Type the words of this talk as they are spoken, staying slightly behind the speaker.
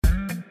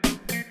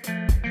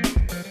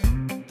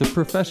the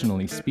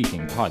Professionally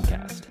Speaking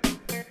podcast.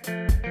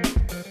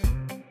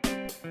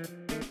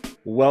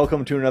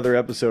 Welcome to another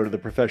episode of the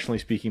Professionally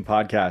Speaking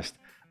podcast.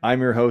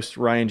 I'm your host,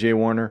 Ryan J.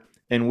 Warner,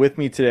 and with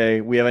me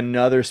today, we have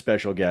another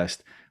special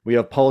guest. We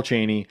have Paul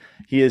Chaney.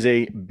 He is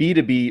a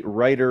B2B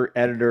writer,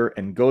 editor,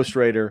 and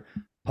ghostwriter.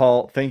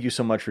 Paul, thank you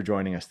so much for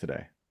joining us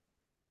today.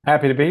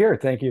 Happy to be here.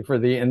 Thank you for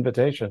the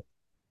invitation.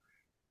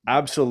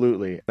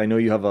 Absolutely. I know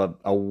you have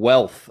a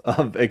wealth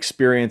of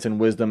experience and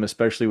wisdom,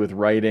 especially with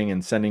writing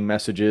and sending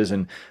messages.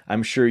 And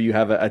I'm sure you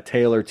have a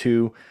tale or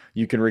two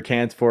you can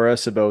recant for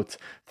us about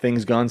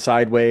things gone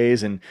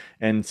sideways and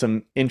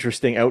some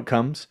interesting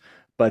outcomes.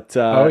 But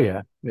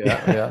yeah.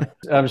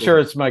 I'm sure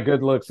it's my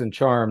good looks and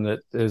charm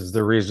that is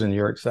the reason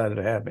you're excited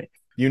to have me.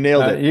 You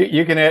nailed it.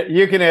 You can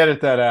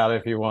edit that out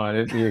if you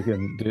want. You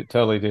can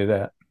totally do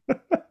that.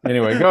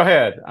 Anyway, go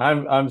ahead.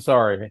 I'm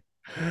sorry.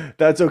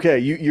 That's okay.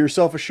 You're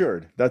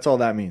self-assured. That's all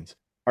that means.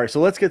 All right, so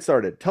let's get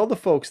started. Tell the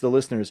folks, the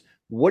listeners,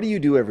 what do you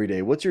do every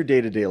day? What's your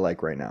day-to-day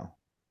like right now?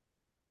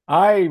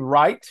 I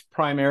write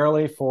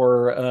primarily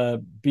for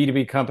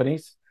B2B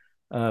companies,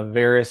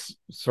 various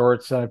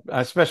sorts.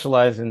 I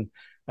specialize in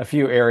a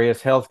few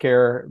areas,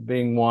 healthcare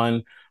being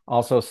one,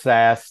 also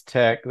SaaS,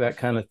 tech, that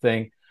kind of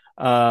thing.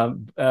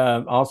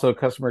 Also,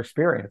 customer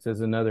experience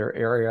is another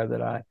area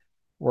that I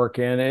work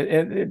in.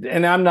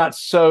 And I'm not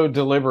so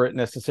deliberate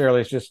necessarily.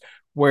 It's just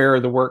where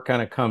the work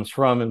kind of comes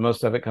from, and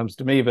most of it comes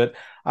to me. But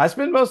I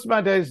spend most of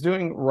my days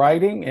doing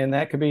writing, and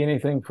that could be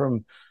anything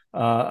from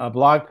a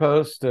blog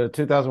post, a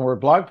 2,000-word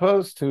blog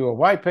post, to a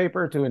white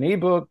paper, to an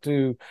ebook,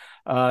 to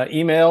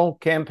email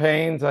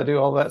campaigns. I do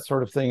all that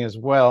sort of thing as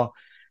well.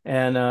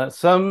 And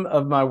some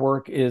of my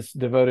work is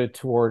devoted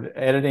toward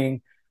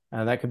editing,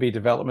 and that could be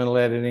developmental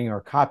editing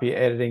or copy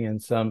editing in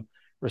some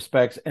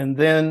respects. And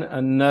then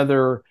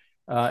another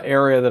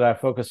area that I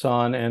focus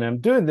on, and I'm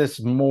doing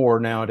this more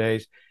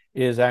nowadays,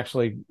 is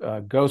actually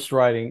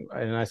ghostwriting.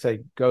 And I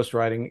say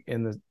ghostwriting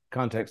in the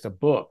context of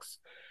books.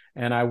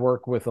 And I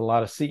work with a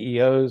lot of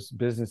CEOs,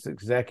 business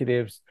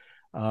executives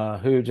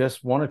who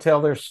just want to tell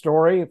their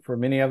story. For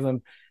many of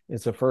them,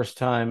 it's a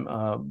first-time,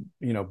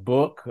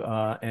 book.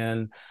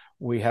 And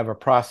we have a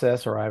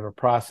process, or I have a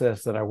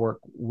process that I work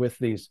with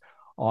these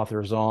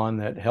authors on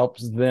that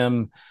helps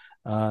them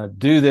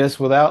do this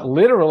without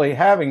literally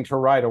having to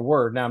write a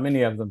word. Now,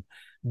 many of them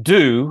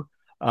do,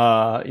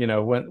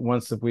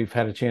 once we've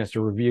had a chance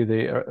to review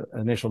the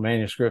initial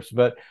manuscripts,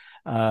 but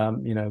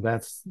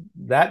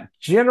that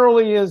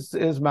generally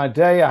is my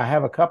day. I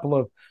have a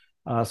couple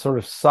of sort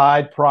of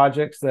side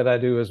projects that I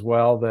do as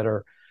well that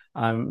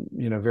I'm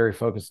very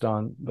focused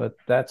on, but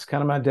that's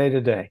kind of my day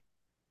to day.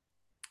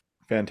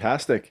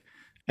 Fantastic.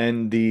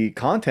 And the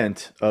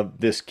content of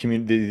this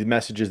community, the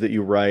messages that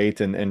you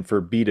write and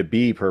for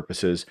B2B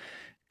purposes,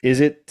 is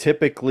it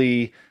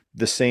typically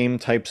the same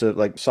types of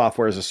like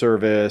software as a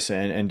service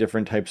and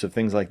different types of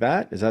things like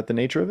that? Is that the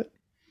nature of it?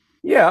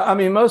 Yeah, I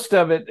mean, most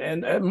of it,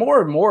 and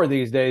more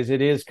these days,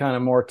 it is kind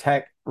of more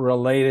tech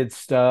related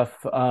stuff.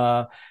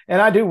 And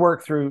I do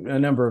work through a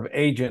number of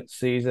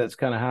agencies. That's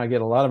kind of how I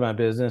get a lot of my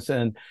business.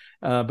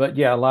 But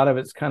yeah, a lot of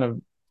it's kind of,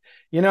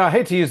 I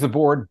hate to use the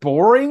word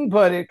boring,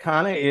 but it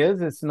kind of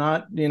is. It's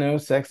not,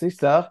 sexy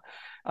stuff.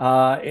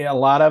 A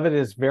lot of it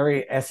is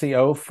very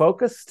SEO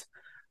focused.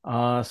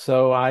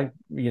 So I,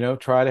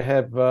 try to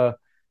have,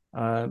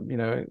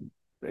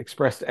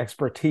 expressed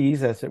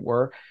expertise, as it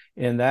were,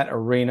 in that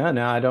arena.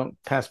 Now, I don't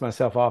pass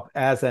myself off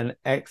as an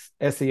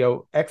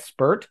SEO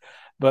expert,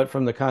 but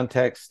from the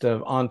context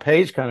of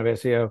on-page kind of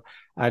SEO,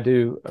 I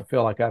do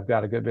feel like I've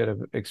got a good bit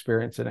of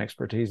experience and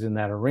expertise in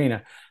that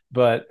arena.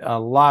 But a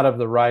lot of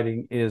the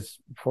writing is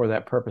for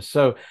that purpose.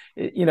 So,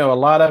 a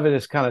lot of it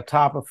is kind of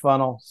top of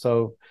funnel.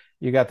 So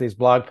you got these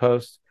blog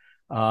posts.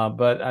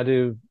 But I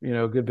do,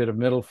 a good bit of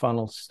middle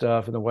funnel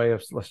stuff in the way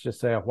of, let's just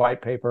say, a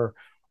white paper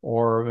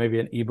or maybe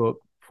an ebook,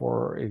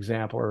 for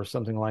example, or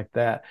something like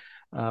that.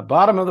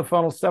 Bottom of the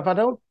funnel stuff, I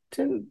don't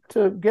tend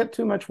to get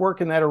too much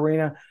work in that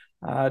arena.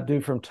 I do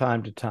from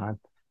time to time,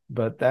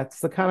 but that's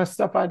the kind of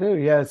stuff I do.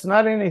 Yeah, it's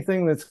not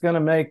anything that's going to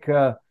make,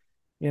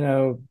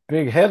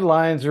 big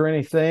headlines or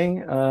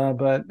anything,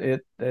 but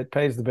it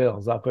pays the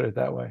bills. I'll put it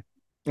that way.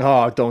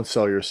 Oh, don't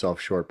sell yourself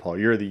short, Paul.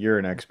 You're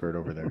an expert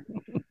over there.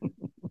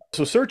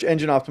 So search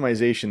engine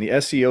optimization, the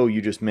SEO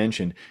you just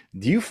mentioned,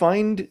 do you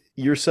find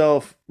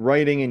yourself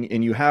writing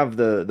and you have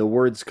the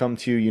words come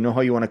to you, you know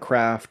how you want to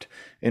craft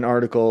an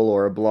article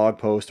or a blog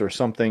post or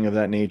something of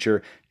that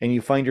nature, and you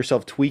find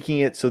yourself tweaking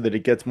it so that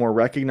it gets more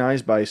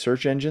recognized by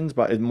search engines,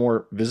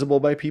 more visible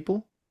by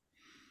people?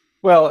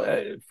 Well,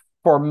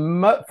 for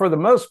the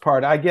most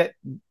part, I get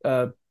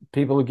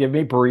people who give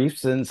me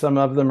briefs, and some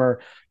of them are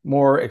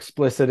more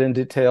explicit and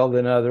detailed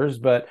than others.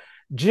 But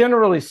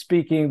generally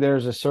speaking,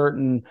 there's a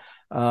certain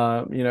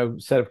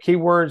set of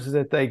keywords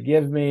that they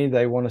give me.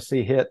 They want to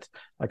see hit,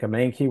 like a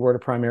main keyword, a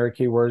primary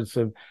keyword,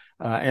 some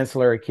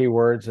ancillary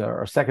keywords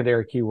or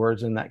secondary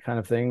keywords and that kind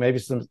of thing, maybe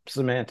some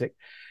semantic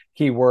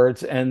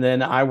keywords, and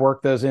then I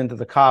work those into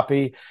the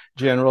copy,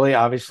 generally,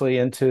 obviously,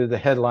 into the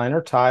headline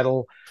or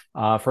title,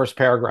 first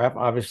paragraph.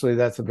 Obviously,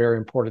 that's a very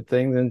important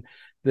thing.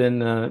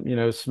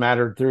 Then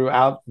smattered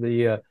throughout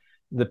the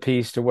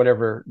piece to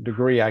whatever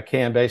degree I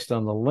can based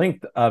on the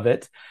length of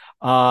it.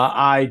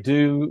 I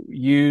do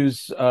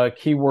use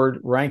keyword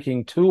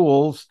ranking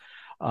tools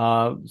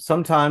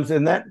sometimes,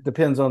 and that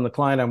depends on the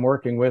client I'm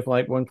working with.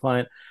 Like one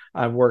client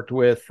I've worked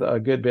with a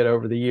good bit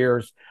over the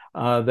years,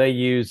 they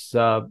use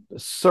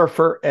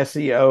Surfer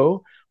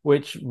SEO,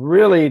 which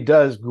really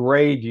does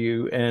grade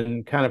you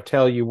and kind of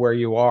tell you where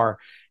you are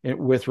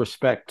with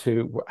respect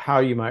to how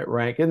you might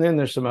rank. And then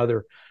there's some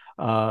other,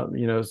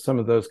 some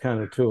of those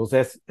kind of tools.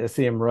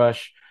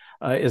 SEMrush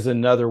is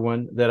another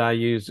one that I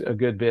use a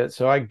good bit.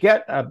 So I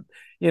get,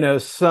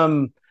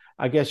 some,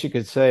 I guess you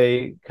could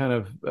say, kind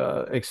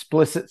of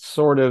explicit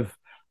sort of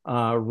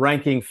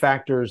ranking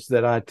factors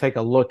that I take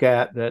a look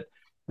at that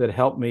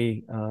help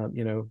me,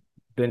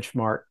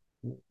 benchmark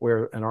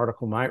where an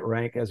article might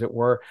rank, as it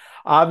were.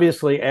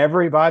 Obviously,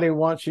 everybody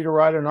wants you to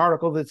write an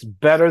article that's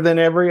better than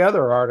every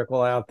other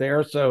article out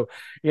there. So,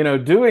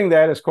 doing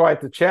that is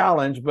quite the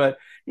challenge. But,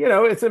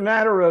 it's a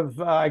matter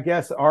of, I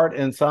guess, art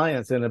and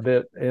science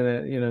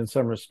in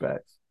some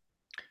respects.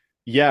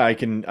 Yeah,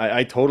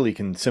 I totally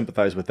can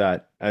sympathize with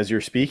that. As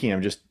you're speaking,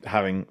 I'm just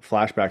having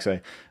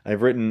flashbacks.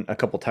 I've written a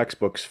couple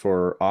textbooks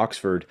for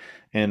Oxford,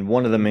 and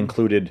one of them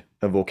included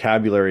a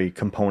vocabulary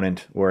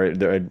component where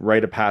I'd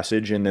write a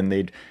passage and then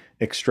they'd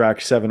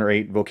extract 7 or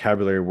 8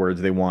 vocabulary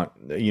words they want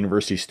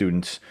university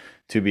students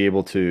to be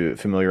able to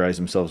familiarize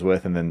themselves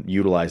with and then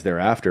utilize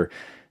thereafter.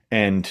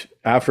 And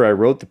after I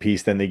wrote the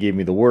piece, then they gave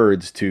me the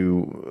words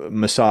to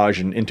massage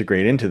and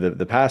integrate into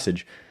the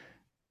passage.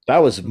 That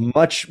was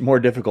much more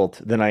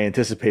difficult than I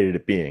anticipated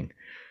it being.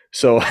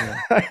 So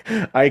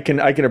yeah. I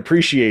can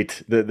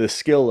appreciate the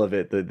skill of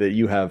it that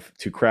you have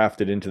to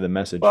craft it into the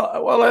message.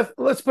 Well,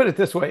 let's put it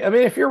this way. I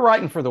mean, if you're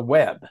writing for the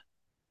web,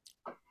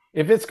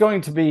 if it's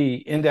going to be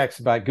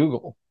indexed by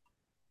Google,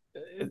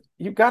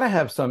 you've got to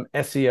have some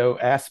SEO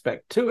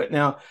aspect to it.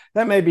 Now,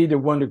 that may be to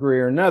one degree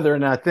or another,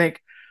 and I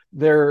think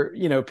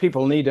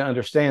people need to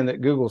understand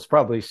that Google's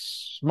probably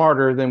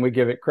smarter than we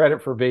give it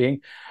credit for being.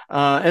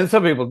 And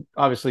some people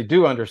obviously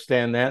do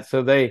understand that.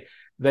 So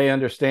they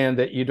understand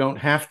that you don't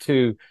have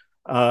to,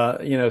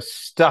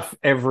 stuff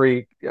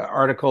every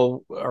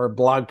article or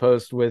blog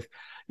post with,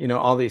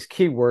 all these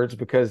keywords,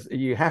 because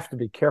you have to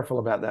be careful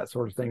about that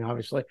sort of thing,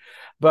 obviously.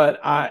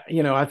 But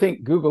I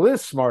think Google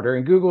is smarter,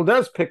 and Google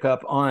does pick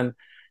up on,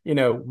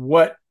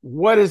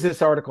 what is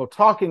this article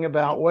talking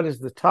about? What is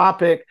the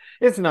topic?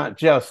 It's not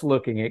just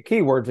looking at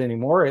keywords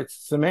anymore. It's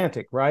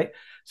semantic, right?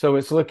 So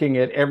it's looking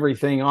at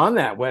everything on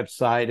that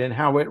website and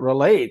how it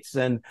relates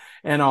and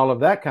all of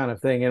that kind of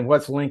thing, and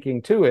what's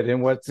linking to it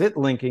and what's it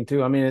linking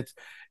to. I mean,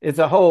 it's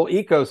a whole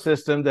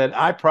ecosystem that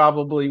I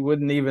probably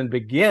wouldn't even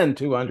begin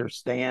to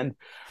understand,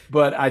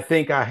 but I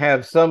think I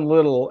have some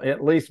little,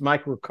 at least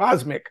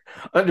microcosmic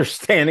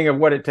understanding of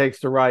what it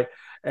takes to write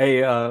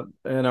an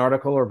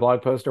article or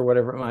blog post or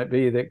whatever it might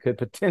be that could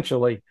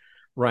potentially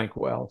rank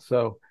well.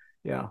 So,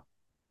 yeah.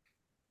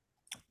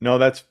 No,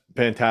 that's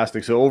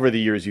fantastic. So over the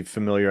years, you've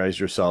familiarized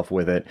yourself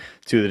with it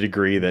to the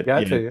degree that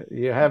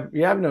you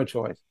have no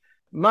choice.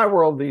 My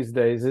world these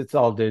days, it's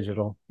all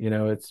digital.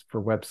 It's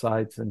for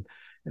websites and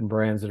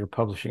brands that are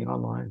publishing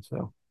online.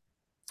 So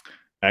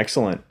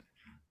excellent.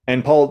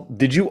 And Paul,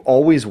 did you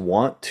always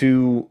want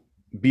to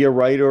be a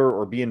writer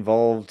or be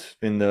involved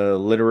in the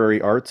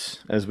literary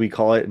arts, as we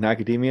call it in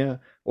academia?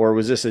 Or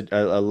was this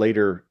a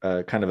later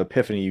kind of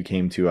epiphany you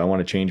came to? I want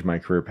to change my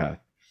career path.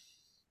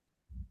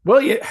 Well,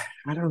 yeah,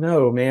 I don't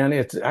know, man.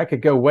 I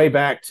could go way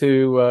back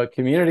to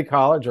community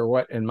college, or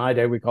what in my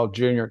day we called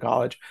junior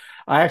college.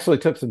 I actually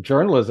took some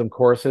journalism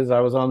courses.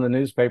 I was on the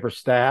newspaper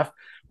staff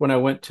when I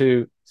went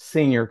to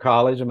senior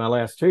college in my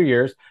last 2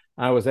 years.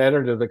 I was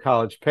editor of the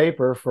college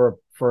paper for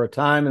a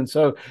time. And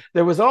so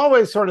there was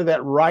always sort of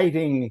that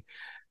writing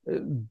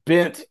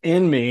bent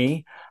in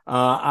me.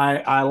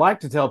 I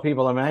like to tell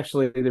people I'm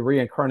actually the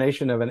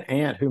reincarnation of an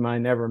aunt whom I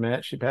never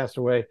met. She passed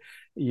away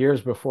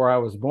years before I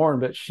was born,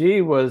 but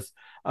she was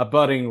a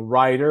budding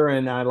writer.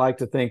 And I like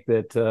to think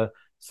that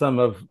some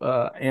of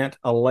Aunt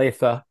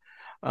Aletha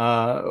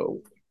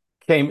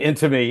came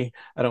into me.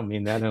 I don't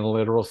mean that in a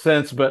literal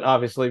sense, but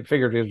obviously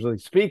figuratively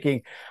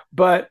speaking.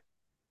 But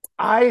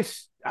I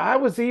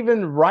was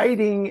even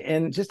writing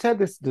and just had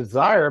this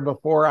desire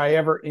before I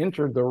ever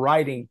entered the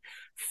writing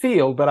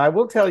field. But I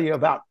will tell you,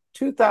 about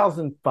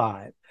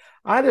 2005,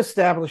 I'd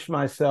established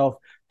myself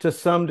to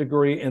some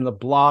degree in the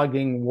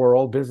blogging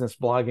world, business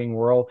blogging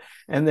world,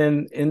 and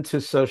then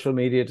into social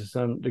media to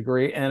some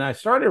degree. And I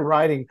started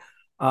writing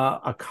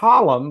a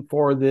column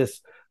for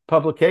this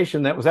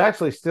publication that was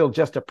actually still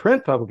just a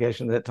print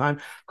publication at that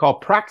time,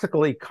 called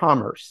Practical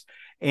E-Commerce.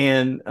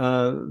 And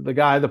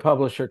the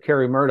publisher,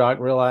 Kerry Murdoch,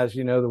 realized,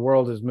 the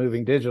world is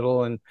moving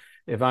digital. And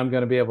if I'm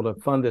going to be able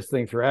to fund this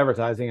thing through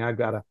advertising, I've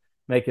got to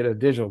make it a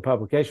digital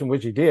publication,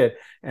 which he did.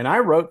 And I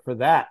wrote for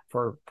that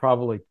for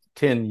probably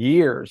 10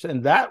 years.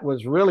 And that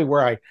was really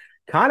where I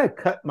kind of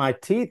cut my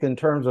teeth in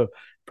terms of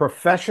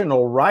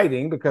professional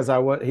writing because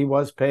he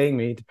was paying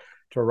me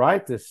to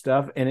write this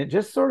stuff. And it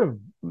just sort of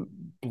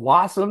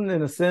blossomed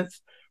in a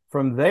sense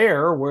from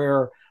there,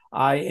 where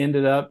I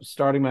ended up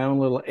starting my own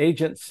little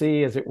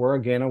agency, as it were,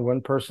 again, a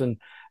one-person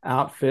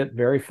outfit,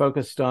 very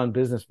focused on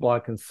business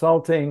blog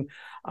consulting.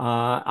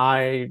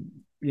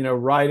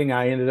 Writing,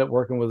 I ended up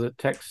working with a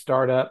tech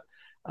startup,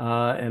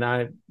 and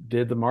I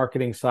did the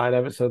marketing side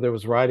of it. So there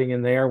was writing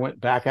in there,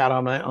 went back out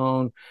on my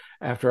own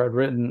after I'd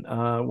written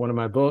one of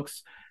my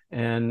books.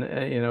 And,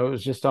 it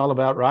was just all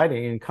about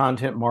writing, and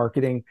content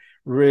marketing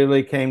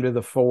really came to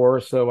the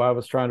fore. So I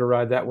was trying to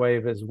ride that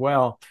wave as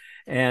well.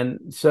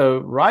 And so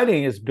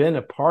writing has been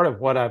a part of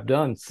what I've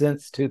done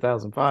since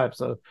 2005.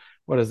 So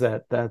what is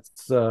that?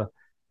 That's,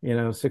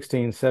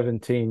 16,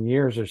 17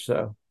 years or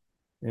so.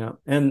 Yeah.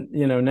 And,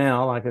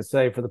 now, like I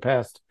say, for the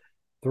past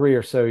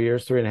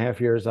 3.5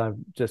 years, I've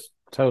just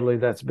totally,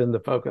 that's been the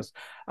focus.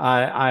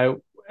 I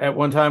at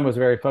one time was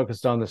very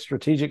focused on the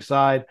strategic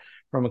side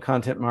from a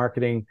content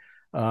marketing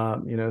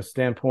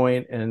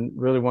standpoint, and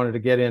really wanted to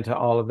get into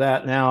all of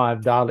that. Now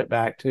I've dialed it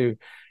back to,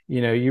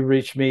 you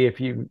reach me if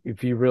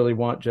you really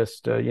want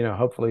just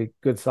hopefully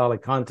good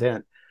solid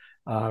content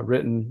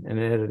written and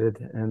edited,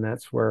 and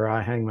that's where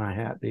I hang my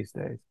hat these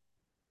days.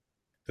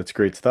 That's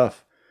great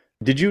stuff.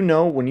 Did you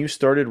know when you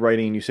started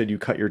writing, you said you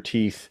cut your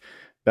teeth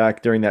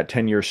back during that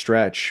 10-year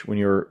stretch when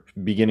you were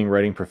beginning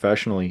writing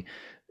professionally?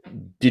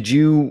 Did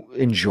you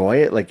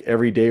enjoy it? Like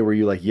every day were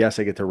you like, yes,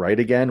 I get to write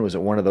again? Was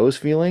it one of those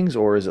feelings,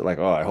 or is it like,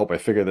 oh, I hope I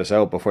figure this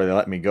out before they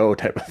let me go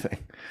type of thing?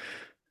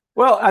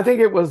 Well, I think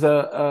it was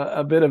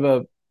a bit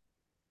of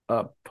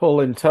a pull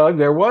and tug.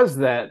 There was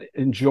that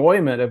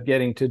enjoyment of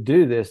getting to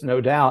do this,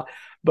 no doubt.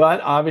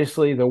 But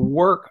obviously the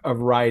work of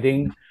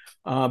writing,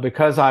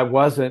 because I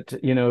wasn't,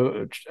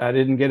 I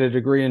didn't get a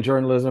degree in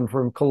journalism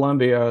from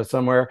Columbia or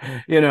somewhere,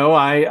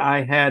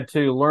 I had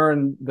to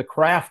learn the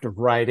craft of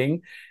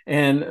writing.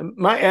 And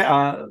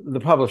the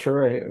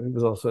publisher, who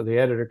was also the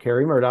editor,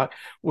 Carrie Murdoch,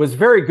 was a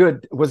very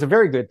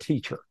good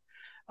teacher.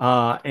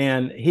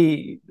 And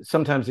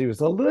sometimes he was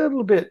a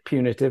little bit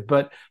punitive,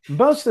 but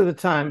most of the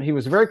time he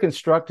was very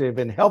constructive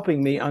in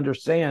helping me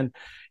understand,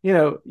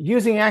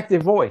 using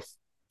active voice.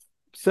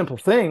 Simple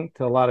thing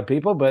to a lot of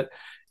people, but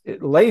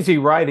lazy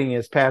writing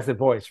is passive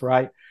voice,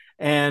 right?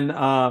 And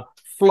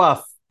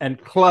fluff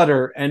and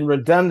clutter and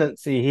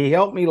redundancy. He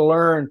helped me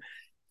learn,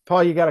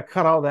 Paul, you got to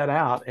cut all that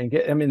out and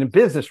in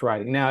business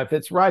writing. Now, if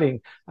it's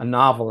writing a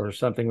novel or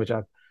something, which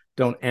I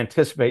don't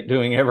anticipate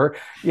doing ever,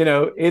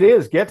 it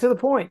is get to the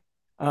point.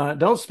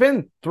 Don't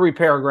spend 3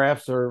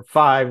 paragraphs or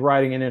 5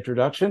 writing an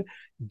introduction.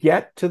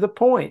 Get to the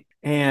point.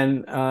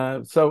 And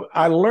so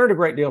I learned a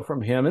great deal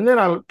from him. And then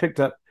I picked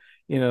up,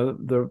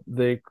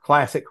 the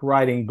classic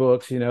writing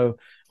books,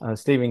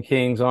 Stephen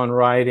King's On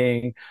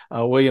Writing,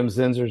 William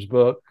Zinser's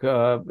book,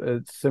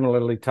 it's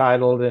similarly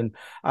titled. And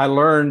I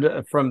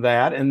learned from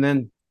that. And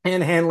then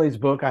Anne Hanley's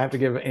book, I have to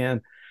give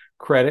Anne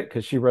credit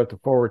because she wrote the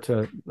foreword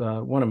to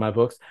one of my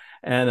books.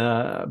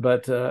 And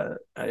but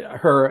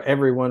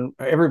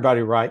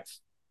Everybody Writes.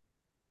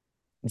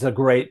 It's a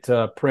great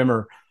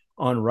primer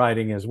on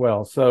writing as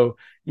well. So,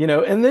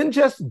 and then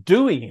just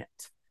doing it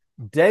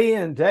day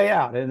in, day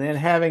out, and then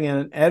having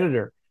an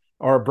editor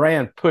or a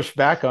brand push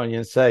back on you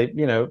and say,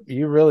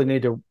 you really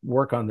need to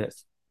work on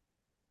this.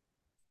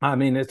 I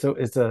mean, it's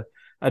a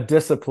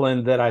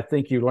discipline that I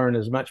think you learn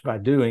as much by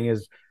doing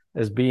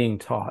as being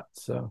taught.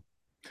 So,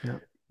 yeah.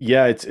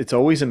 Yeah, it's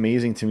always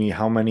amazing to me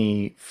how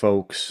many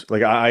folks,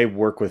 like I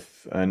work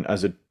with,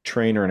 as a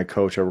trainer and a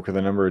coach, I work with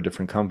a number of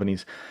different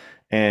companies.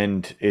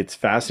 And it's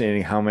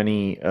fascinating how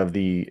many of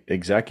the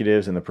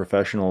executives and the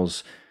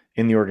professionals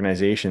in the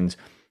organizations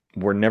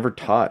were never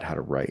taught how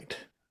to write.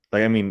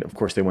 Like, I mean, of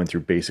course, they went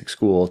through basic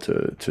school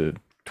to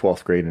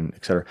 12th grade and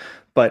et cetera,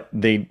 but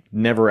they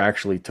never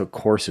actually took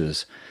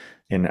courses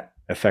in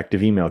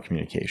effective email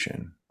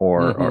communication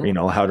or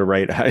how to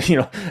write,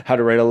 how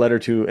to write a letter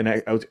to an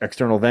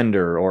external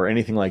vendor or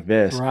anything like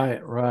this. Right.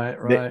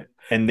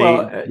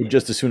 They would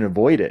just as soon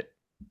avoid it.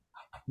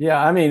 Yeah.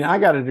 I mean, I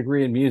got a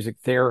degree in music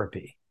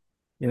therapy,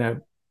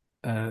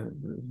 a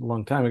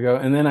long time ago.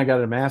 And then I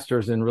got a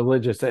master's in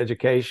religious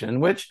education,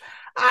 which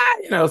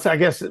so I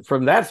guess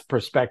from that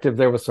perspective,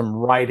 there was some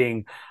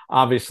writing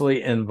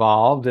obviously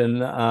involved and,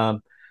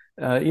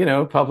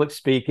 public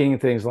speaking,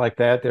 things like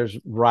that. There's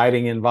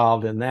writing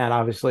involved in that,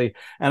 obviously.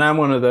 And I'm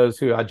one of those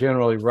who I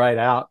generally write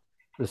out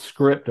the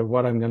script of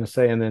what I'm going to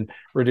say and then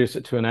reduce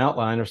it to an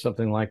outline or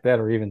something like that,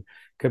 or even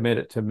commit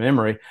it to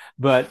memory.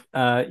 But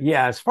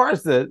as far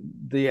as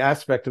the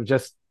aspect of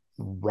just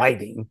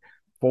writing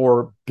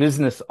for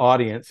business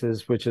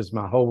audiences, which is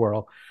my whole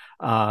world,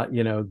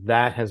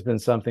 that has been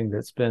something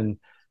that's been,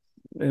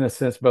 in a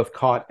sense, both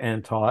caught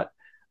and taught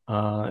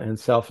and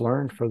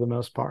self-learned for the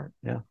most part.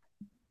 Yeah.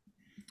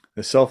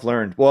 The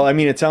self-learned. Well, I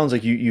mean, it sounds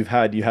like you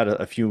had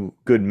a few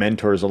good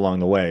mentors along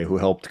the way who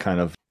helped kind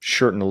of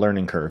shorten the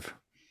learning curve.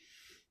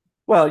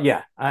 Well,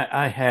 yeah,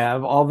 I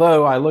have.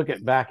 Although I look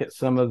back at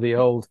some of the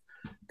old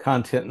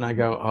content and I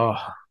go, oh,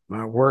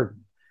 my word,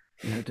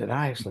 did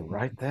I actually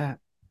write that?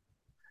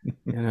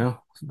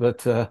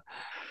 But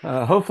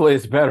hopefully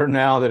it's better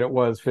now than it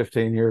was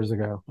 15 years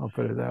ago. I'll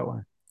put it that way.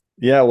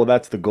 Yeah, well,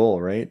 that's the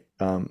goal, right?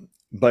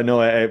 But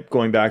no,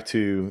 going back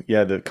to,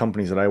 yeah, the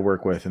companies that I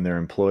work with and their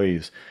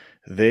employees,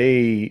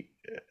 they,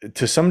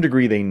 to some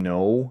degree, they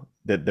know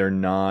that they're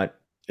not,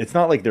 it's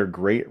not like they're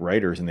great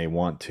writers and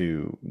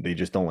they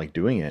just don't like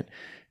doing it.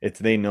 It's,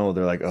 they know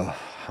they're like, oh,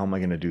 how am I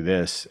going to do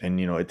this? And,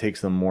 it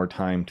takes them more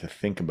time to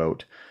think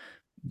about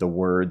the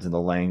words and the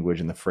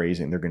language and the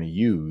phrasing they're going to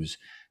use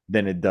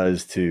than it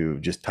does to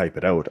just type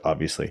it out,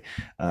 obviously.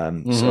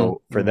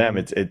 So for them,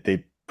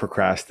 they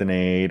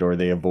procrastinate, or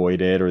they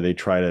avoid it, or they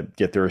try to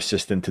get their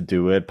assistant to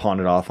do it, pawn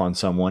it off on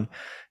someone.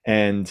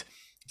 And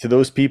to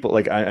those people,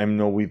 like I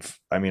know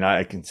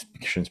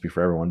shouldn't speak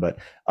for everyone, but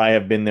I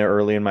have been there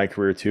early in my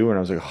career too. And I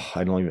was like, oh,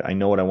 I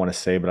know what I want to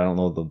say, but I don't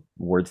know the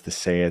words to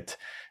say it,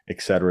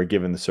 etc.,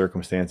 given the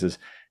circumstances.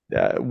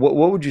 What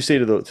would you say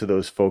to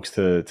those folks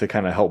to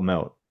kind of help them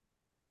out?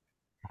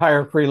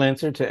 Hire a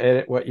freelancer to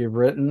edit what you've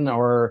written,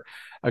 or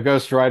a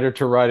ghostwriter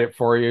to write it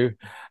for you.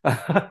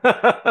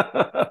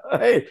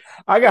 Hey,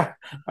 I got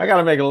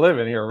to make a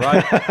living here,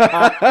 right?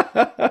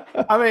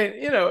 I mean,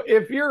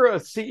 if you're a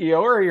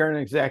CEO or you're an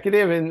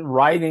executive and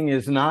writing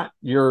is not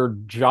your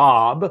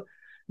job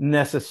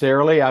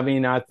necessarily, I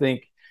mean, I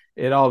think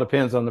it all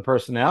depends on the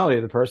personality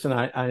of the person.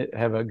 I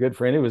have a good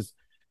friend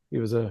he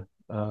was a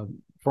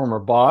former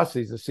boss.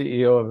 He's the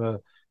CEO of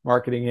a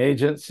marketing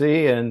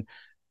agency, and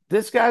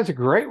this guy's a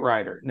great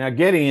writer. Now,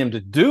 getting him to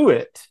do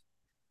it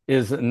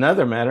is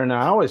another matter. Now,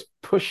 I always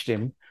pushed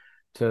him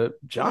to,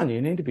 John,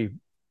 you need to be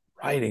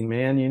writing,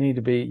 man. You need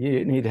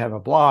to have a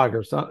blog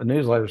or a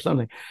newsletter or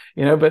something,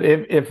 but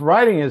if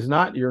writing is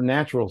not your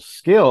natural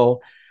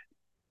skill,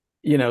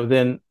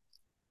 then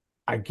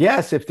I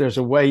guess if there's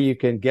a way you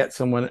can get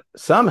someone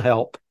some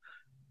help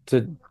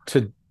to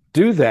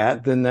do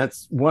that, then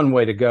that's one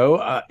way to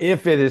go.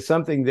 If it is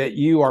something that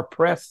you are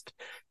pressed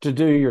to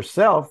do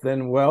yourself,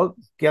 then, well,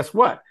 guess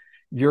what?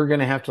 You're going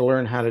to have to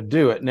learn how to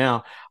do it.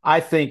 Now, I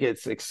think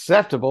it's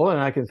acceptable, and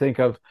I can think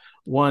of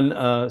one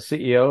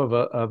CEO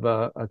of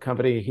a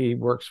company. He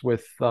works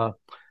with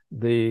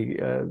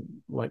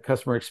like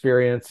customer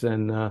experience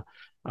and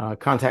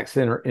contact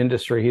center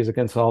industry. He's a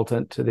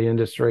consultant to the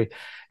industry,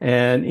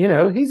 and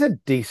he's a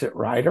decent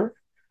writer.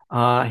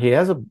 He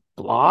has a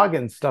blog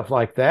and stuff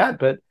like that,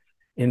 but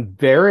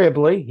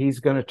invariably he's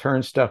going to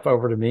turn stuff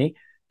over to me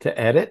to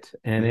edit,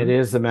 and it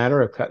is a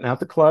matter of cutting out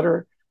the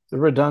clutter, the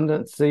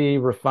redundancy,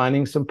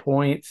 refining some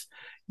points,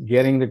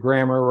 getting the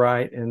grammar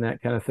right, and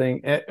that kind of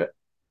thing.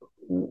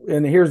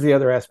 And here's the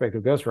other aspect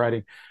of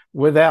ghostwriting: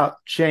 without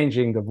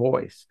changing the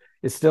voice,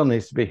 it still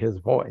needs to be his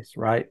voice,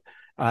 right?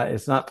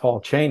 It's not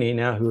Paul Chaney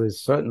now who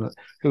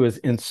has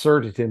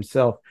inserted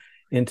himself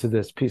into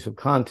this piece of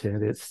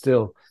content. It's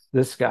still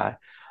this guy.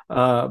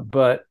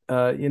 But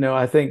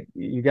I think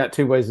you got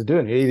two ways of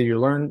doing it. Either you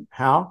learn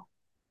how,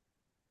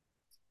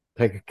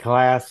 take a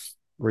class,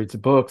 read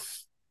some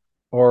books,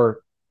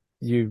 or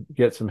you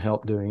get some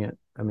help doing it.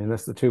 I mean,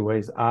 that's the two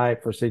ways I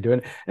foresee doing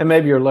it. And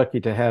maybe you're lucky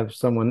to have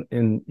someone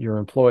in your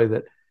employ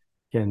that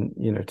can,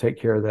 take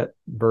care of that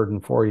burden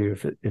for you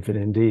if it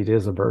indeed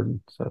is a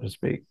burden, so to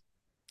speak.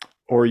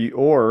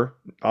 Or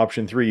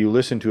option three, you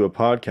listen to a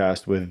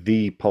podcast with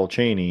the Paul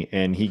Chaney,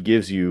 and he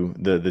gives you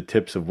the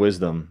tips of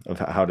wisdom of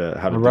how to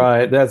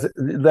right. Do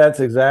it. That's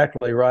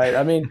exactly right.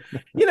 I mean,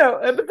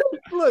 but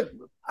look,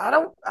 I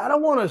don't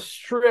want to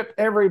strip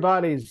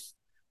everybody's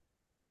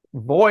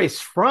voice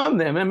from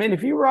them. I mean,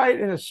 if you write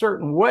in a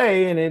certain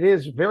way and it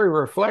is very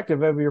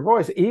reflective of your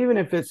voice, even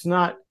if it's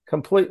not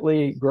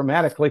completely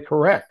grammatically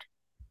correct,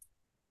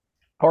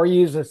 or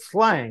use a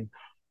slang,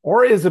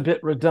 or is a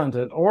bit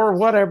redundant, or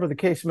whatever the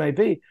case may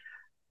be,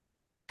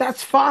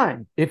 that's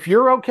fine. If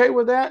you're okay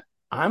with that,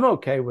 I'm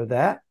okay with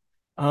that.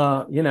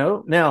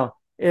 Now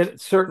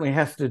it certainly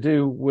has to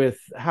do with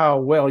how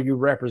well you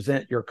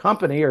represent your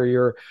company or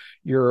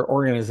your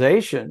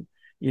organization.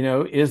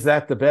 Is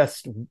that the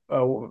best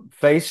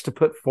face to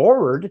put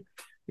forward?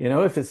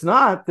 If it's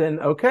not, then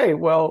okay,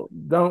 well,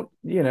 don't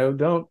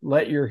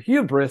let your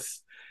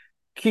hubris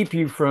keep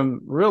you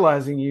from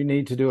realizing you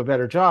need to do a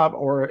better job,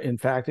 or in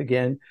fact,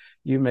 again,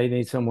 you may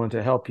need someone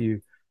to help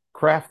you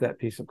craft that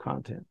piece of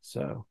content.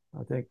 So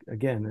I think,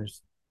 again,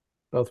 there's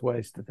both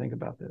ways to think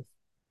about this.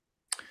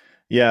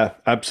 Yeah,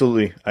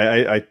 absolutely.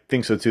 I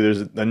think so too.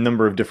 There's a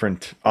number of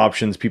different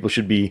options people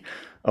should be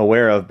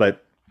aware of,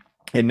 but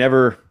it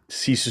never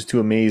ceases to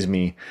amaze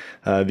me,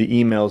 the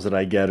emails that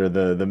I get, or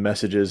the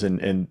messages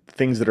and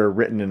things that are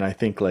written, and I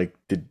think, like,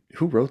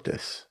 who wrote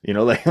this?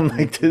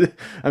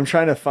 I'm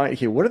trying to find,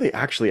 okay, what are they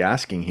actually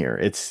asking here?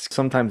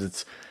 Sometimes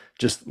it's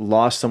just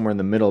lost somewhere in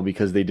the middle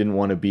because they didn't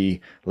want to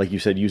be, like you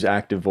said, use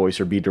active voice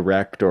or be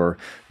direct, or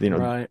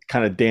Right.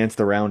 kind of danced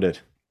around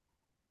it.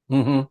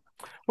 Mm-hmm.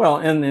 Well,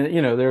 and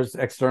there's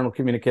external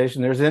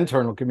communication, there's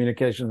internal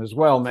communication as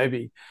well.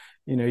 Maybe,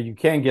 you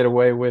can get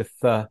away with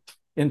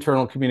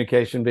internal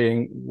communication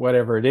being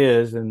whatever it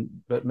is,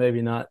 but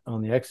maybe not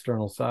on the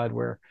external side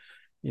where,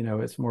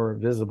 it's more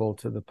visible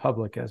to the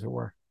public, as it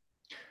were.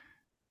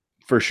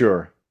 For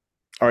sure.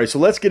 All right, so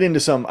let's get into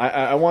some.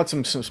 I want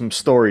some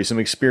stories, some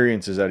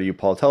experiences out of you,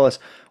 Paul. Tell us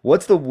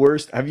what's the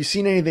worst. Have you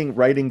seen anything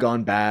writing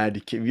gone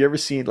bad? Have you ever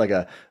seen like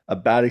a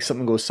bad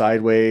something go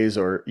sideways,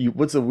 or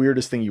what's the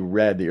weirdest thing you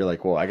read that you're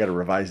like, well, I got to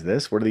revise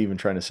this? What are they even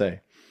trying to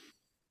say?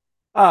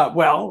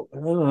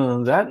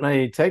 That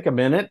may take a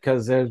minute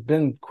because there's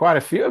been quite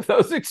a few of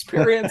those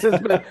experiences.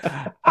 But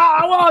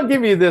I'll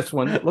give you this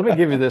one. Let me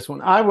give you this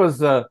one. I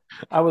was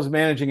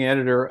managing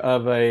editor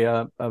of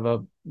a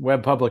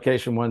web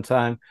publication one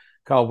time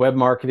called Web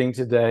Marketing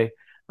Today.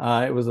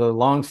 It was a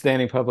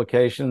long-standing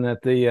publication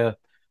that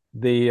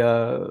the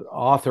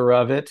author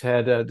of it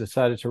had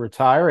decided to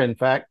retire. In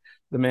fact,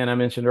 the man I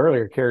mentioned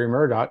earlier, Kerry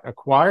Murdoch,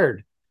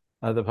 acquired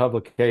the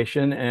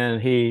publication,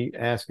 and he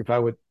asked if I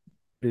would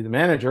be the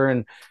manager.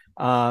 And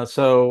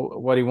so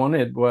what he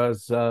wanted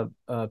was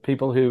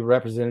people who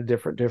represented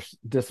different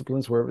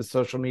disciplines, where it was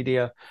social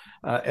media,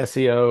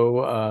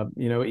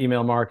 SEO,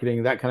 email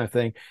marketing, that kind of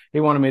thing. He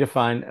wanted me to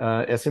find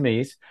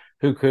SMEs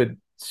who could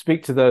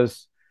speak to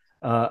those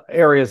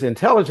areas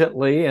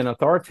intelligently and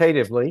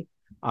authoritatively.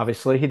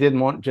 Obviously, he didn't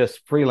want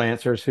just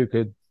freelancers who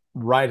could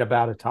write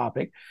about a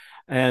topic.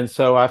 And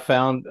so I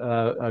found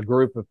a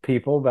group of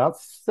people, about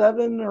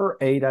 7 or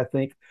 8, I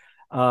think,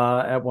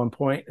 at one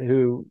point,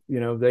 who,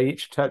 they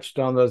each touched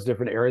on those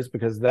different areas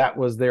because that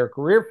was their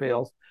career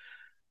fields.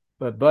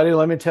 But buddy,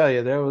 let me tell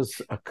you, there was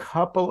a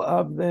couple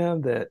of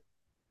them that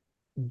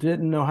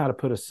didn't know how to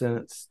put a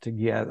sentence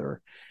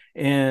together.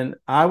 And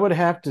I would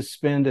have to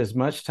spend as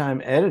much time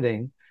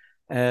editing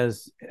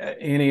as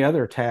any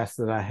other task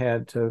that I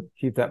had to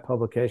keep that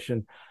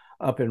publication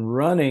up and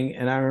running.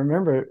 And I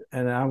remember,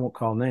 and I won't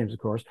call names, of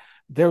course,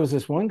 there was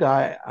this one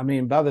guy. I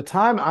mean, by the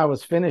time I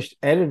was finished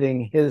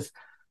editing his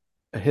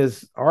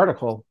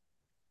article,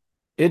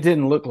 it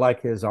didn't look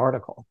like his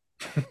article.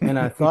 And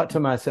I thought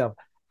to myself,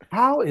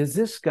 how is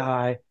this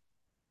guy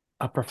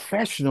a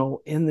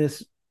professional in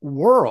this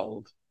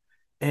world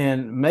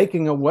and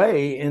making a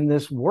way in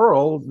this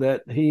world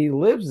that he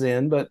lives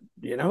in? But,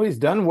 he's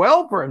done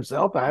well for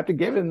himself. I have to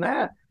give him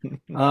that.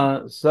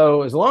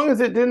 So as long as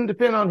it didn't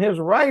depend on his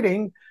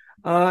writing,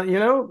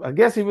 I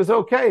guess he was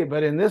okay.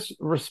 But in this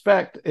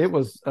respect, it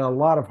was a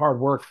lot of hard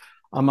work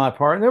on my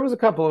part. And there was a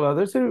couple of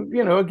others who,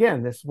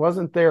 again, this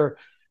wasn't their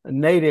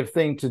native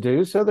thing to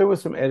do. So there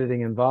was some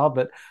editing involved.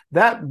 But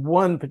that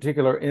one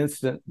particular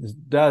instance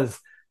does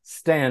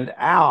stand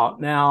out.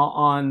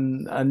 Now,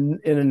 in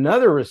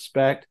another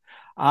respect,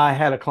 I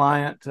had a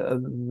client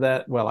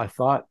I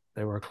thought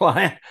they were a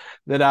client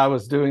that I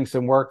was doing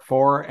some work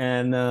for.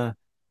 And,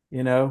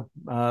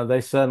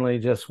 they suddenly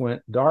just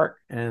went dark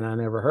and I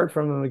never heard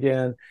from them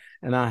again.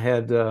 And I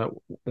had,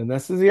 and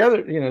this is the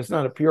other, it's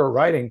not a pure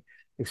writing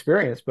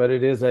experience, but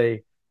it is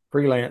a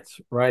freelance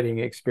writing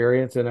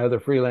experience, and other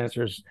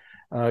freelancers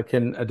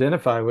can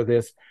identify with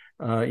this.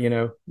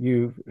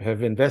 You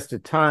have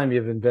invested time,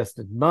 you've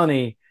invested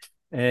money,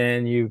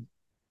 and you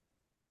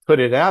put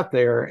it out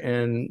there,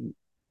 and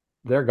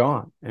they're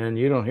gone, and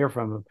you don't hear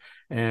from them,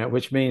 and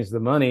which means the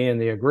money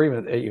and the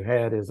agreement that you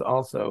had is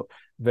also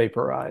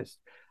vaporized.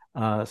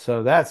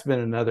 So that's been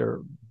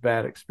another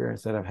bad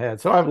experience that I've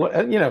had.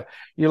 So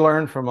you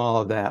learn from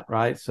all of that,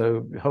 right?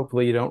 So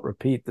hopefully you don't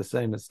repeat the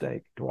same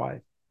mistake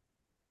twice.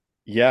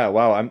 Yeah,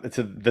 wow.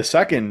 To the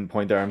second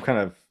point there,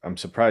 I'm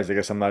surprised. I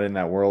guess I'm not in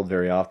that world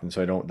very often,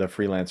 so I don't the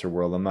freelancer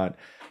world. I'm not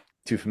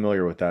too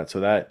familiar with that. So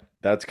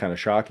that's kind of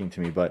shocking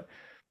to me. But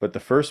the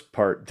first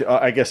part,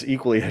 I guess,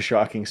 equally as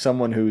shocking.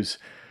 Someone who's,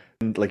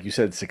 like you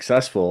said,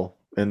 successful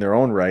in their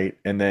own right,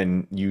 and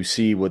then you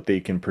see what they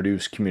can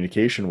produce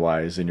communication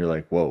wise, and you're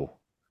like, whoa,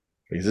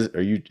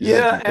 are you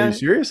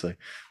seriously?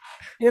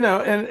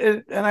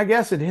 And I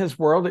guess in his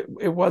world,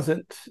 it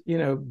wasn't,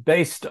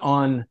 based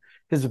on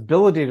his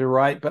ability to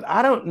write. But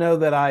I don't know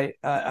that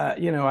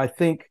I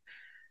think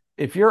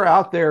if you're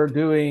out there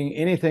doing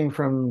anything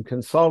from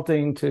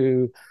consulting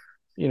to,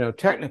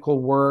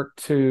 technical work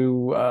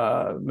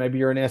to maybe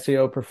you're an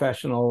SEO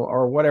professional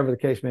or whatever the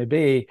case may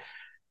be,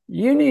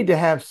 you need to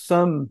have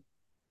some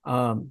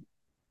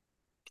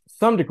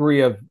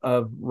degree of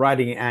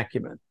writing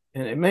acumen.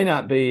 And it may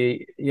not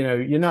be,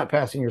 you're not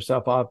passing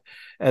yourself off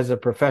as a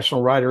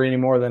professional writer any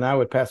more than I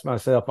would pass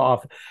myself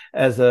off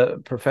as a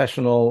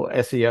professional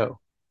SEO,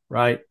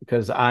 right?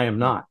 Because I am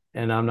not,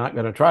 and I'm not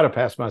going to try to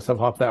pass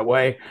myself off that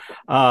way.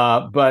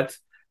 But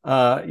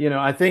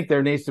I think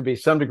there needs to be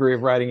some degree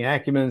of writing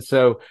acumen.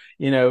 So,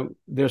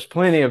 there's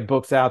plenty of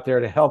books out there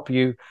to help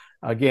you.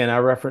 Again, I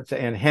reference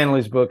Ann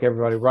Hanley's book,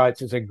 Everybody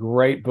Writes. It's a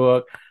great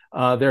book.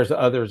 There's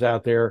others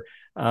out there.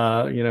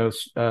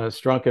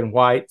 Strunk and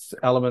White's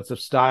Elements of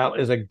Style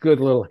is a good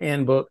little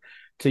handbook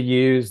to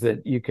use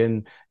that you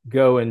can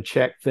go and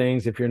check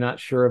things if you're not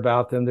sure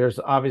about them. There's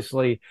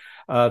obviously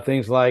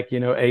things like,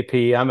 AP.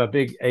 I'm a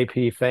big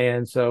AP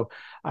fan, so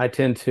I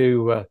tend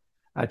to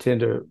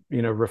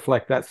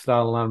reflect that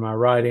style a lot of my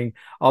writing.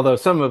 Although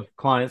some of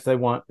clients, they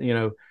want,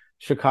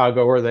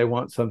 Chicago, or they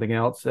want something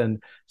else.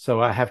 And so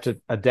I have to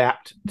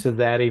adapt to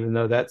that, even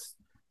though that's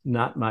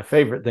not my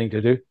favorite thing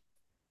to do.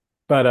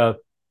 But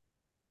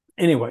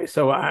anyway,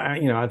 so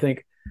I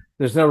think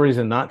there's no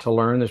reason not to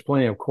learn. There's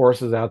plenty of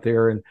courses out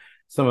there, and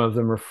some of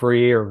them are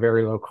free or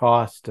very low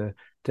cost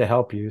to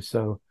help you.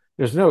 So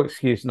there's no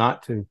excuse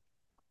not to,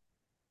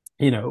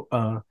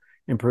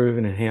 improve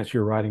and enhance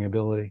your writing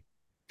ability.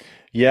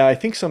 Yeah, I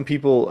think some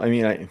people, I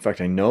mean, in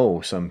fact, I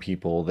know some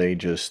people, they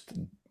just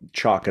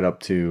chalk it up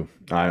to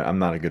I'm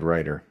not a good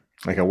writer.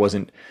 Like I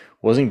wasn't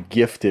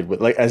gifted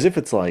with, like, as if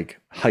it's like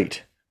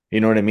height. You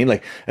know what I mean?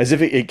 Like as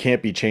if it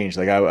can't be changed.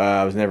 Like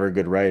I was never a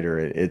good writer.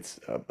 It's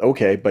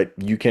okay, but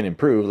you can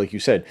improve. Like you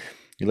said,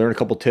 you learn a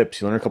couple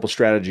tips, you learn a couple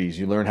strategies,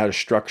 you learn how to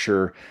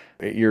structure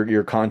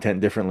your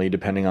content differently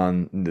depending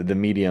on the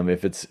medium.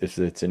 If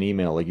it's an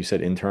email, like you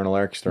said, internal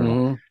or external.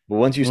 Mm-hmm. But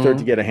once you start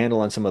to get a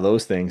handle on some of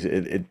those things,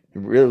 it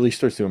really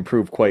starts to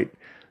improve quite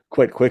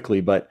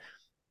quickly. But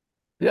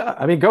Yeah,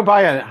 I mean, go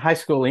buy a high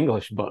school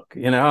English book,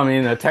 I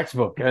mean, a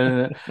textbook.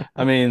 And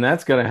I mean,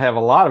 that's going to have a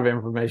lot of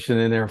information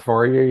in there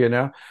for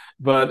you.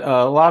 But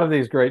a lot of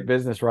these great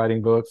business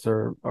writing books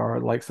are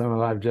like some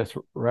that I've just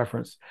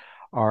referenced,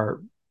 are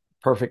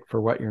perfect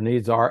for what your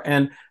needs are.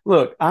 And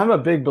look, I'm a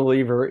big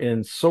believer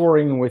in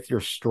soaring with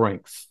your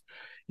strengths.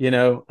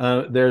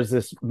 There's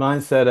this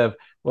mindset of,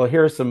 well,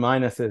 here's some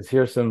minuses,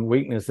 here's some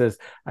weaknesses.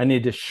 I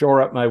need to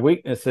shore up my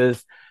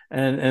weaknesses.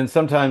 And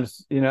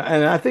sometimes, and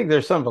I think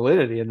there's some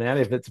validity in that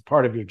if it's a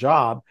part of your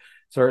job,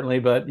 certainly,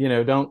 but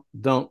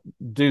don't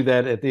do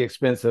that at the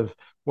expense of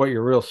what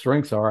your real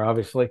strengths are,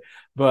 obviously.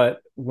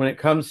 But when it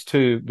comes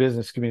to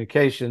business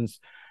communications,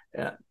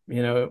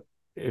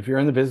 if you're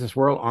in the business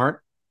world, aren't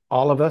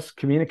all of us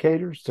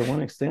communicators to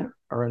one extent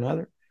or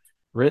another,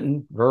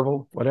 written,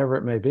 verbal, whatever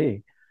it may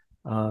be?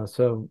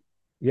 So,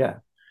 yeah.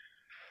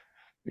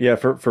 yeah,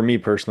 for me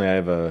personally, I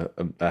have a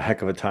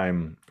heck of a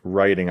time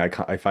writing.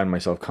 I find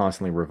myself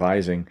constantly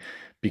revising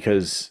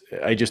because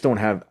I just don't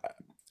have,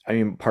 I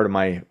mean, part of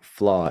my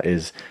flaw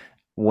is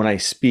when I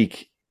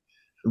speak,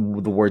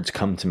 the words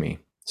come to me.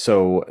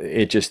 So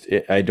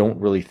I don't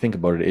really think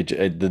about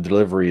it. The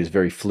delivery is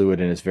very fluid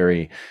and it's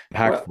very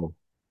impactful.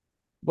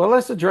 Well,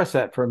 let's address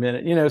that for a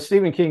minute.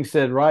 Stephen King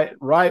said,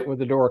 write with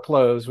the door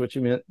closed, which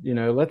meant,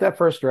 let that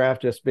first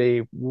draft just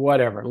be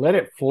whatever. Let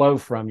it flow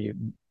from you,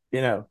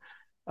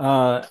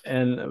 but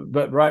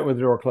write with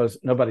the door closed,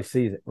 nobody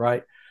sees it,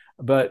 right?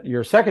 But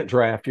your second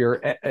draft,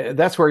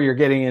 that's where you're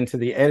getting into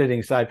the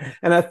editing side.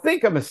 And I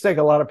think a mistake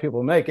a lot of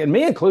people make, and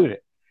me included,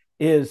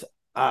 is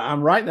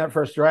I'm writing that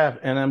first draft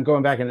and I'm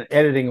going back and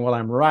editing while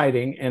I'm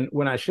writing. And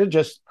when I should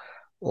just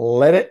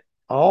let it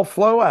all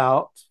flow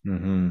out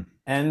and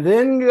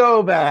then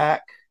go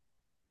back.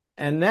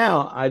 And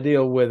now I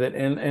deal with it.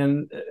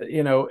 And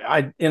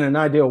I, in an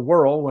ideal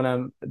world, when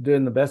I'm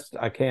doing the best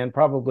I can,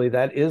 probably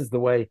that is the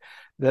way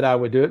that I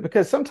would do it,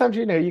 because sometimes,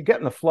 you get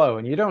in the flow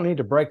and you don't need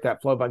to break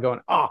that flow by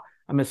going, I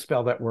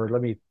misspelled that word.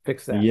 Let me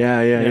fix that.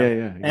 Yeah.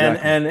 Exactly.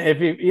 And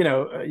if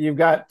you've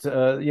got,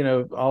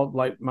 all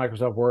like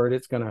Microsoft Word,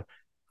 it's going to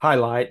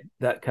highlight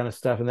that kind of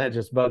stuff. And that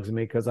just bugs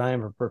me because I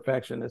am a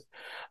perfectionist,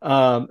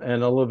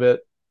 and a little bit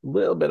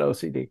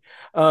OCD.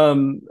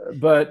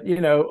 But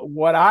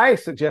what I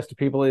suggest to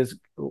people is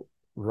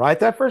write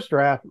that first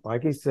draft,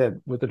 like he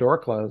said, with the door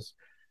closed.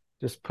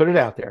 Just put it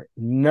out there.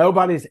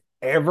 Nobody's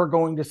ever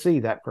going to see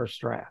that first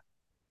draft,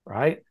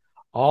 right?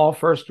 All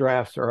first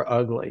drafts are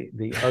ugly.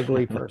 The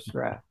ugly first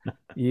draft,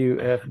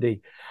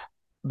 UFD.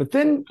 But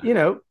then,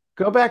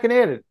 go back and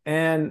edit.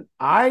 And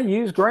I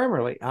use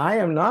Grammarly. I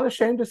am not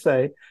ashamed to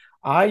say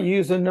I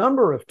use a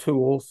number of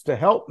tools to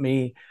help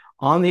me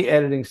on the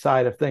editing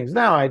side of things.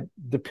 Now I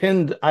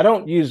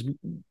don't use,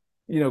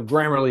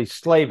 Grammarly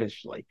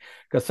slavishly,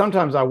 because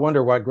sometimes I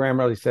wonder why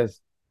Grammarly says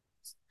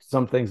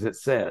some things it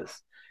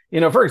says.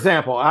 For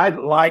example, I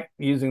like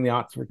using the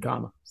Oxford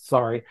comma.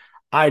 Sorry,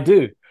 I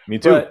do. Me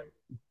too. But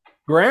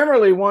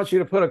Grammarly wants you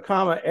to put a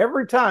comma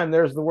every time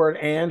there's the word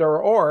and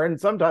or,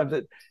 and sometimes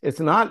it's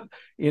not,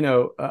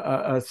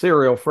 a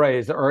serial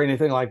phrase or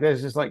anything like that.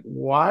 It's just like,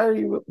 why are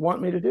you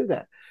want me to do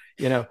that?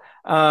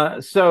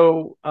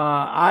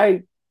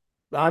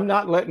 I'm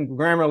not letting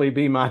Grammarly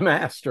be my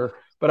master,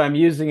 but I'm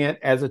using it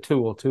as a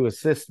tool to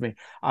assist me.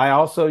 I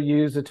also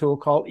use a tool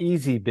called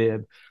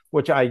EasyBib,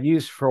 which I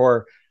use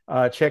for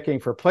checking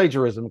for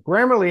plagiarism.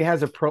 Grammarly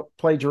has a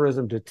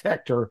plagiarism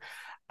detector.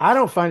 I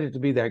don't find it to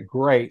be that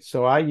great.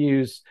 So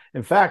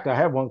in fact, I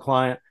have one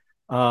client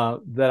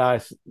that I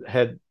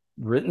had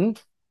written.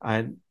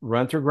 I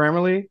run through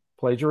Grammarly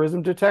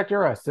plagiarism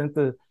detector. I sent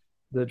the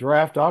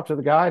draft off to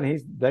the guy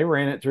and they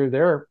ran it through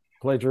their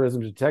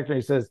plagiarism detector.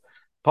 He says,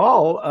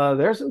 Paul,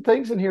 there's some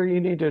things in here you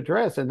need to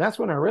address. And that's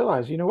when I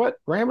realized, you know what,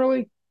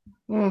 Grammarly,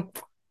 I'm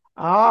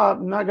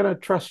not going to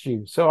trust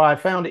you. So I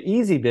found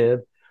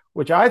EasyBib,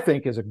 which I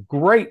think is a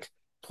great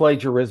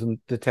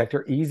plagiarism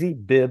detector,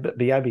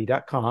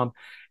 easybib.com.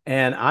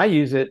 And I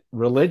use it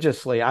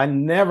religiously. I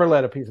never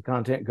let a piece of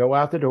content go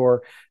out the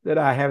door that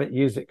I haven't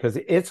used it, because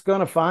it's going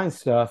to find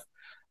stuff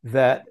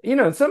that,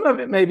 some of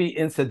it may be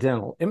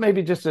incidental. It may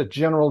be just a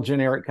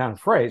generic kind of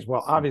phrase.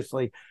 Well,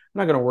 obviously, I'm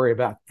not going to worry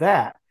about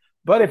that.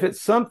 But if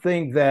it's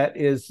something that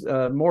is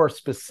more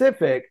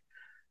specific,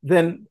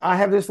 then I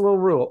have this little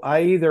rule.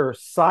 I either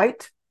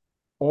cite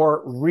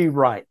or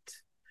rewrite.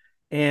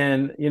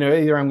 And,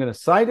 either I'm going to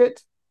cite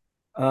it,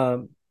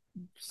 so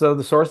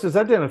the source is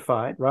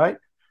identified, right?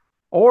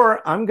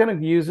 Or I'm going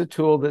to use a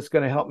tool that's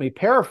going to help me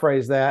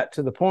paraphrase that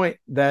to the point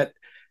that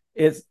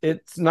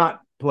it's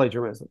not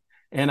plagiarism.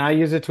 And I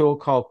use a tool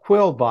called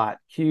Quillbot,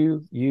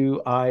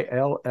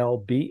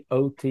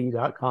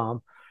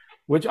 QUILLBOT.com,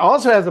 which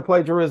also has a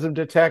plagiarism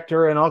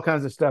detector and all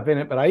kinds of stuff in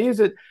it. But I use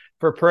it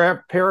for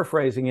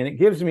paraphrasing, and it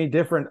gives me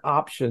different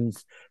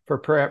options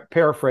for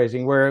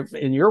paraphrasing, where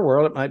in your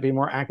world, it might be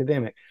more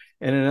academic.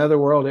 And in another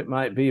world, it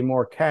might be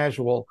more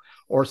casual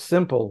or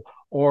simple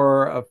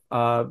or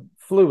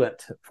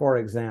fluent, for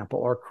example,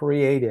 or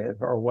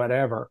creative or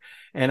whatever.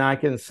 And I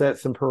can set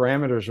some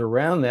parameters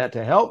around that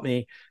to help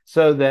me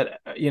so that,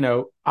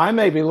 I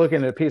may be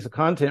looking at a piece of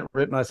content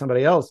written by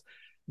somebody else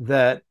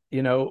that,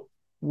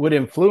 would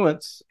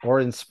influence or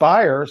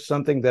inspire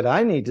something that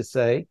I need to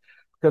say,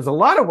 because a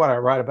lot of what I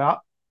write about,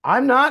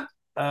 I'm not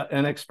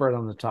an expert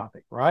on the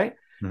topic, right?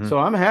 Mm-hmm. So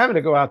I'm having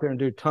to go out there and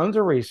do tons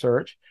of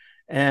research.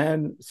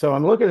 And so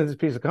I'm looking at this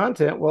piece of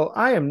content. Well,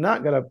 I am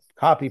not going to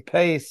copy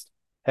paste,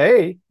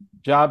 hey,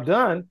 job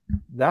done.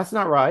 That's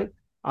not right,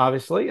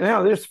 obviously.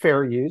 Now there's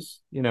fair use,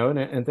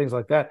 and things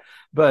like that,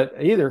 but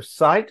either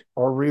cite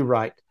or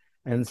rewrite.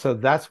 And so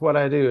that's what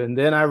I do. And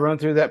then I run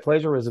through that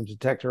plagiarism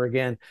detector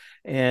again,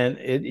 and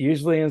it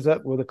usually ends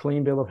up with a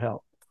clean bill of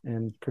health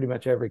in pretty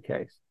much every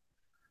case.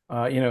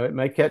 It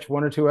may catch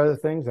one or two other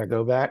things. I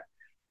go back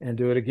and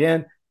do it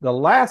again. The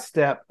last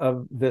step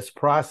of this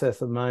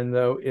process of mine,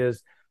 though,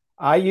 is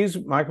I use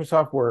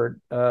Microsoft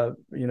Word.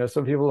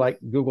 Some people like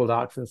Google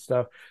Docs and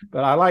stuff,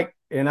 but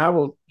and I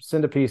will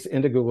send a piece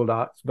into Google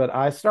Docs, but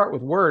I start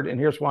with Word, and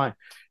here's why.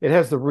 It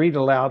has the read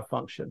aloud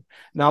function.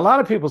 Now, a lot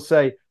of people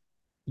say,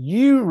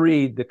 you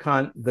read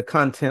the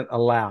content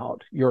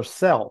aloud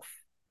yourself.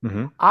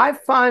 Mm-hmm. I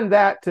find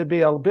that to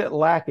be a bit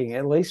lacking,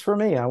 at least for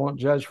me. I won't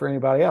judge for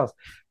anybody else.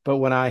 But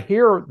when I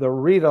hear the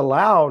read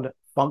aloud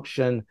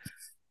function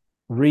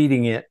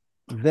reading it,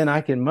 then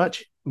I can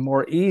much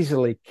more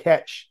easily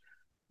catch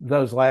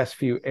those last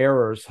few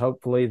errors,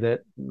 hopefully,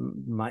 that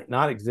might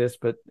not exist,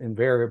 but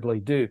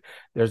invariably do.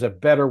 There's a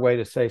better way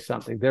to say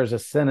something. There's a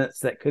sentence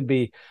that could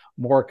be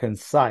more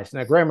concise.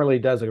 Now, Grammarly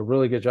does a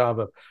really good job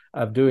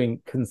of doing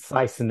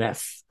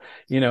conciseness,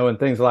 and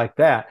things like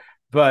that.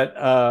 But,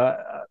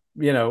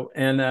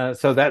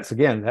 so that's,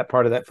 again, that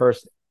part of that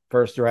first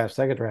draft,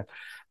 second draft.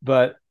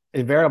 But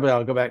invariably,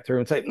 I'll go back through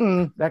and say,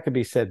 that could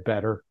be said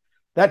better.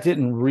 That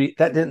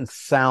didn't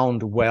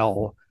sound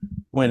well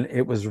when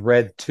it was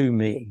read to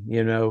me,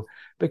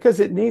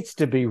 because it needs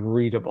to be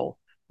readable,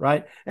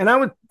 right? And I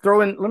would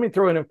let me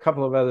throw in a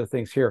couple of other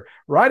things here.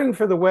 Writing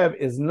for the web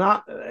is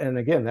not, and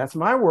again, that's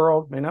my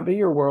world, may not be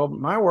your world.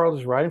 My world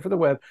is writing for the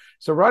web.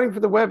 So writing for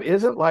the web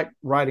isn't like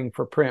writing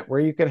for print, where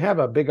you can have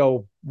a big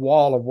old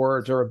wall of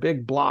words or a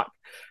big block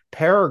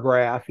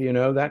paragraph,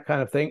 that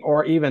kind of thing,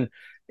 or even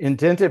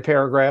indented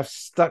paragraphs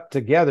stuck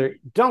together.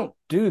 Don't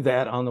do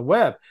that on the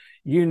web.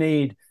 You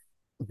need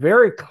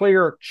very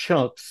clear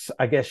chunks,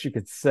 I guess you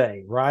could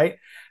say, right?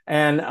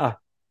 And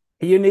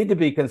you need to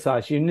be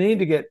concise. You need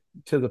to get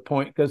to the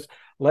point, because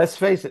let's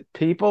face it,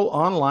 people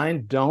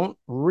online don't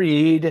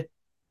read,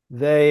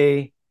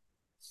 they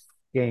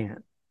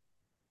scan.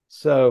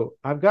 So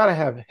I've got to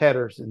have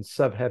headers and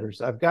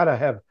subheaders. I've got to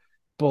have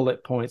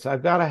bullet points.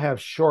 I've got to have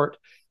short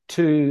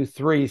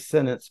 2-3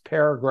 sentence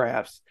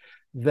paragraphs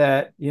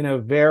that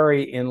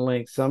vary in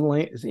length.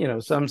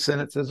 Some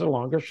sentences are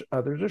longer,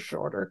 others are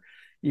shorter.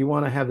 You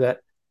want to have that,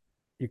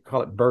 you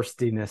call it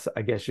burstiness,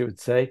 I guess you would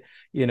say,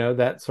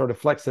 that sort of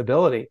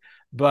flexibility.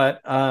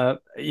 But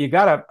you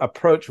got to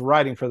approach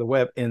writing for the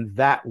web in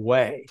that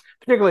way,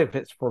 particularly if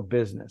it's for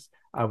business.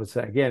 I would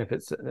say, again,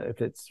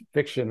 if it's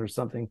fiction or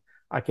something,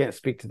 I can't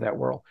speak to that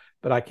world,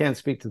 but I can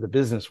speak to the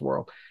business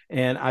world.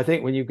 And I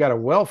think when you've got a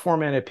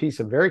well-formatted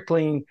piece of very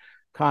clean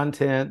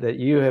content that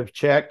you have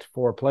checked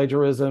for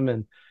plagiarism,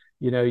 and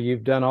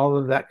you've done all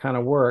of that kind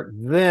of work,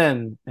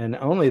 then and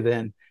only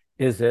then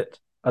is it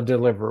a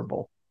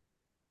deliverable.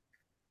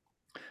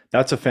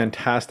 That's a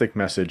fantastic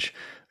message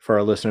for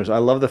our listeners. I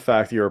love the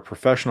fact that you're a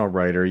professional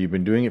writer. You've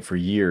been doing it for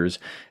years,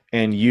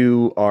 and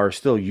you are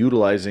still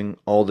utilizing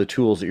all the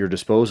tools at your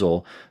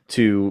disposal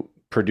to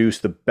produce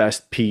the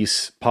best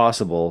piece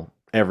possible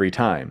every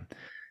time.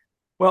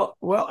 Well,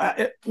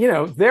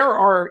 there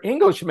are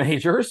English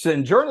majors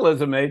and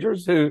journalism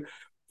majors who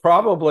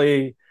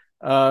probably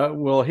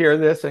will hear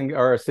this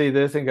or see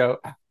this and go,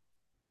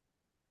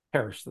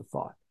 perish the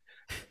thought.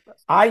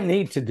 I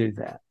need to do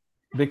that,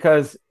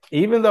 because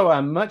even though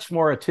I'm much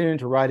more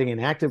attuned to writing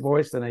in active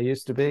voice than I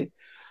used to be,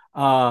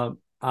 and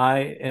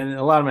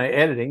a lot of my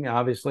editing,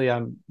 obviously,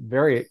 I'm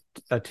very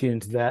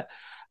attuned to that.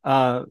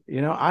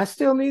 I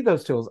still need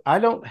those tools. I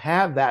don't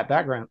have that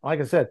background. Like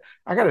I said,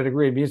 I got a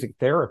degree in music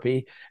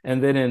therapy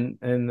and then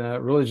in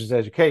religious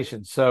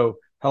education. So,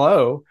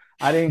 hello,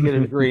 I didn't get a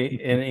degree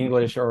in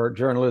English or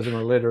journalism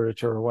or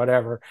literature or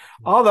whatever.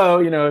 Although,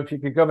 if you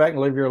could go back and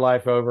live your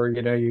life over,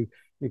 you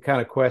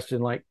kind of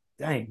question, like,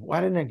 dang, why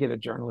didn't I get a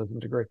journalism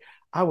degree?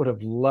 I would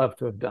have loved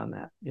to have done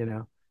that.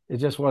 It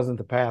just wasn't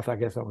the path I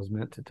guess I was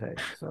meant to take.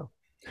 So.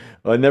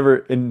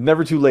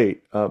 Never too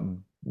late.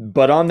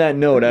 But on that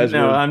note, as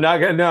No, we're I'm not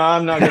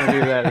gonna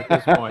do that at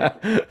this point.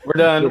 We're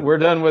done. We're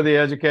done with the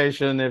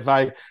education. If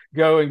I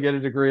go and get a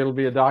degree, it'll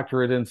be a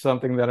doctorate in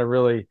something that I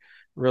really,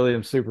 really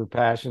am super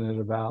passionate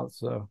about.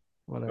 So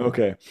whatever.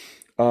 okay.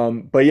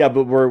 But yeah,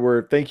 but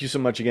we're thank you so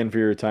much again for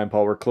your time,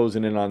 Paul. We're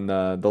closing in on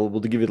we'll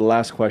give you the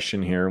last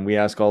question here, and we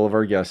ask all of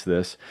our guests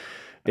this.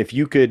 If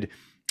you could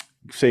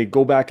say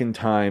go back in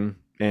time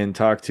and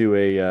talk to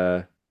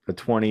a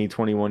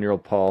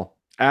 21-year-old Paul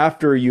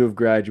after you have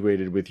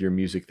graduated with your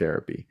music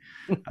therapy,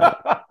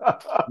 uh,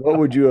 what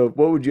would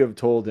you have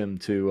told him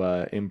to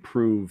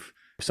improve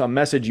some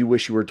message you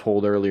wish you were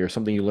told earlier,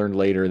 something you learned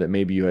later that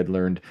maybe you had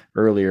learned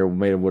earlier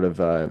would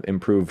have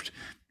improved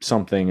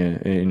something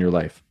in your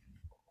life?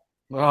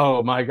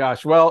 Oh my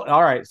gosh. Well,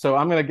 all right. So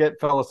I'm going to get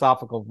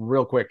philosophical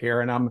real quick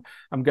here, and I'm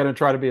going to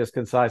try to be as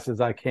concise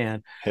as I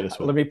can. Hit us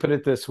with Let it. me put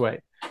it this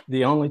way: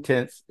 the only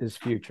tense is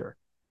future.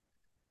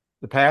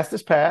 The past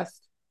is past.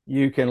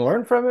 You can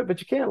learn from it,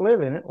 but you can't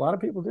live in it. A lot of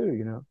people do,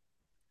 you know.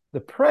 The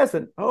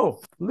present,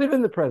 oh, live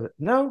in the present.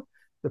 No,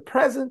 the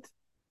present,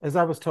 as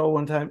I was told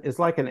one time, is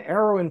like an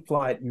arrow in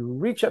flight. You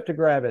reach up to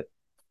grab it,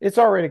 it's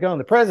already gone.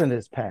 The present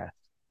is past.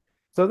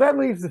 So that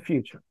leaves the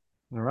future.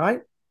 All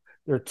right.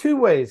 There are two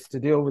ways to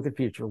deal with the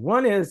future.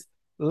 One is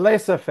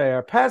laissez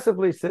faire,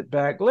 passively sit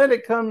back, let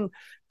it come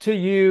to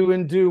you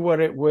and do what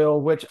it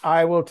will, which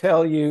I will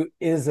tell you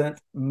isn't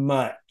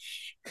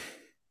much.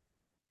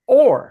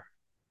 Or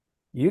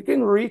you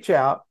can reach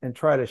out and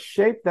try to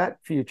shape that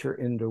future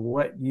into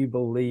what you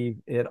believe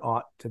it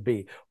ought to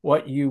be,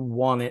 what you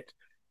want it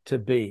to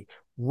be.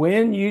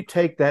 When you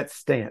take that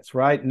stance,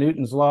 right?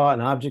 Newton's law,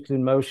 an object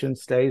in motion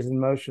stays in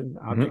motion,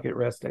 object at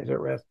rest stays at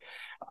rest.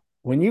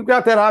 When you've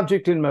got that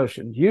object in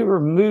motion, you are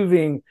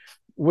moving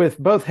with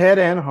both head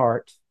and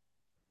heart.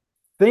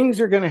 Things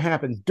are going to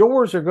happen.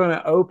 Doors are going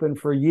to open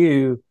for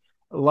you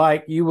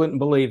like you wouldn't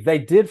believe. They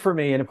did for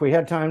me. And if we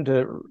had time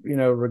to,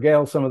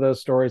 regale some of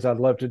those stories, I'd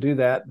love to do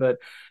that. But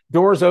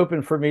doors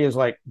open for me is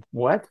like,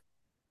 what?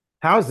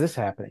 How is this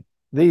happening?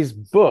 These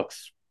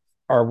books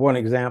are one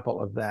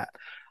example of that.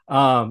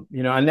 I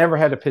never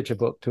had to pitch a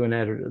book to an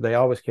editor. They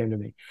always came to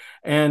me.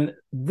 And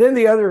then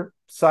the other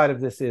side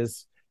of this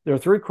is there are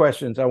three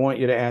questions I want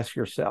you to ask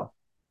yourself.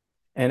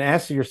 And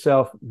ask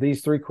yourself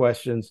these three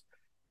questions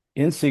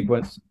in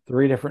sequence,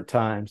 three different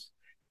times.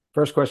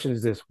 First question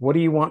is this: what do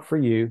you want for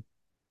you?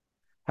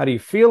 How do you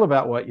feel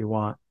about what you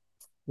want?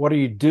 What are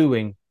you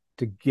doing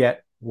to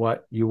get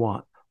what you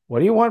want? What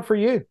do you want for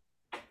you?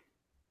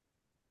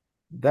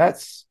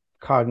 That's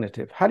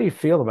cognitive. How do you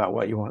feel about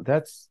what you want?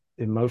 That's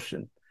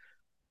emotion,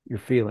 your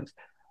feelings.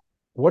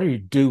 What are you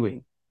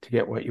doing to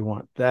get what you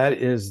want? That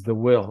is the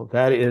will.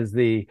 That is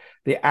the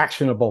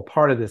actionable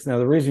part of this. Now,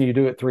 the reason you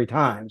do it three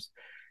times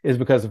is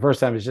because the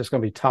first time is just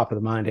going to be top of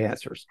the mind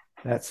answers.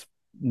 That's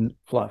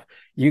fluff.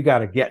 You got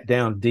to get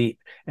down deep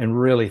and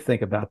really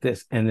think about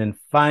this. And then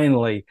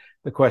finally,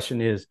 the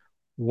question is,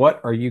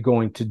 what are you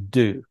going to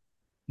do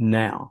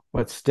now?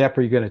 What step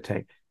are you going to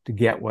take to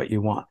get what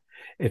you want?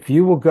 If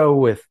you will go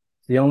with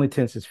the only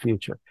tense is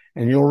future,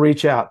 and you'll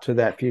reach out to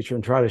that future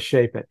and try to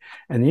shape it,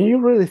 and then you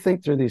really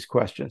think through these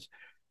questions,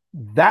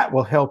 that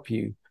will help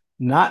you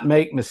not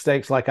make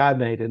mistakes like I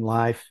made in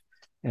life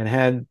and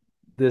had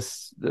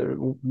this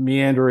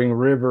meandering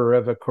river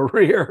of a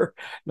career.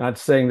 Not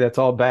saying that's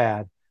all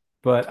bad,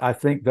 but I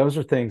think those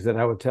are things that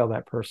I would tell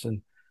that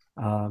person.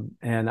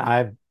 And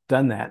I've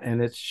done that,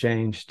 and it's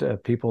changed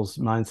people's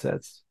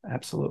mindsets.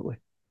 Absolutely.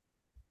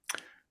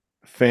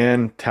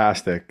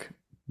 Fantastic.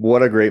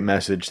 What a great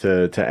message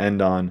to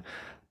end on.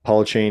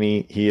 Paul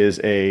Chaney, he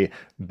is a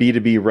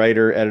B2B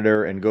writer,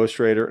 editor, and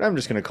ghostwriter. I'm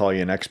just going to call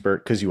you an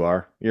expert because you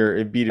are. You're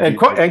a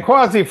B2B and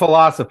quasi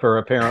philosopher,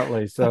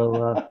 apparently.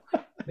 So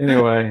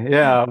anyway,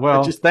 yeah.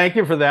 Well, thank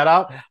you for that.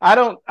 I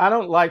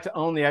don't like to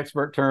own the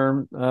expert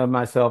term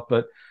myself,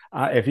 but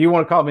if you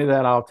want to call me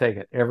that, I'll take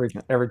it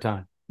every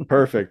time.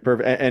 Perfect.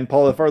 And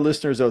Paul, if our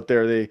listeners out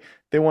there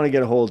they want to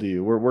get a hold of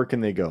you, where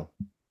can they go?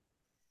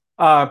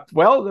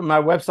 Well, my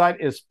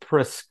website is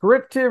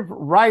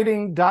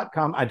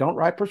prescriptivewriting.com. I don't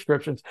write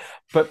prescriptions,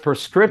 but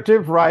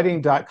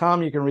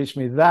prescriptivewriting.com. You can reach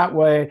me that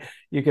way.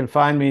 You can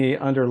find me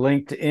under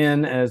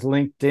LinkedIn as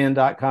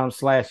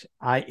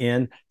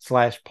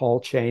linkedin.com/in/Paul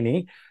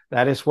Chaney.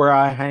 That is where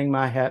I hang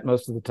my hat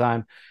most of the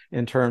time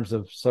in terms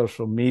of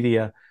social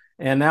media.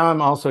 And now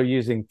I'm also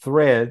using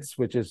Threads,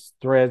 which is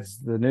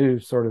the new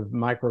sort of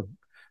micro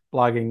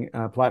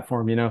blogging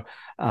platform,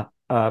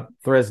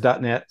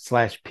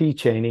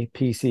 threads.net/pchaney,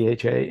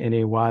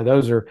 PCHANEY.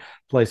 Those are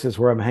places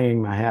where I'm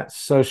hanging my hat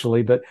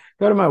socially. But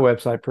go to my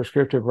website,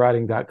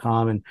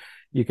 prescriptivewriting.com, and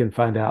you can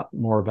find out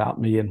more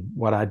about me and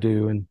what I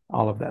do and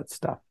all of that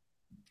stuff.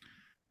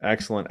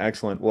 Excellent.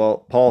 Excellent.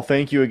 Well, Paul,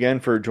 thank you again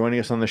for joining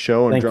us on the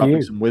show and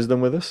dropping some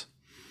wisdom with us.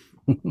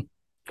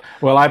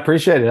 Well, I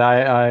appreciate it.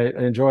 I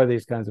enjoy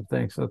these kinds of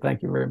things. So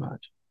thank you very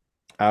much.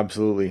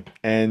 Absolutely.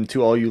 And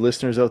to all you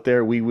listeners out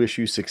there, we wish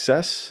you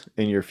success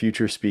in your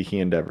future speaking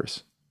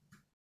endeavors.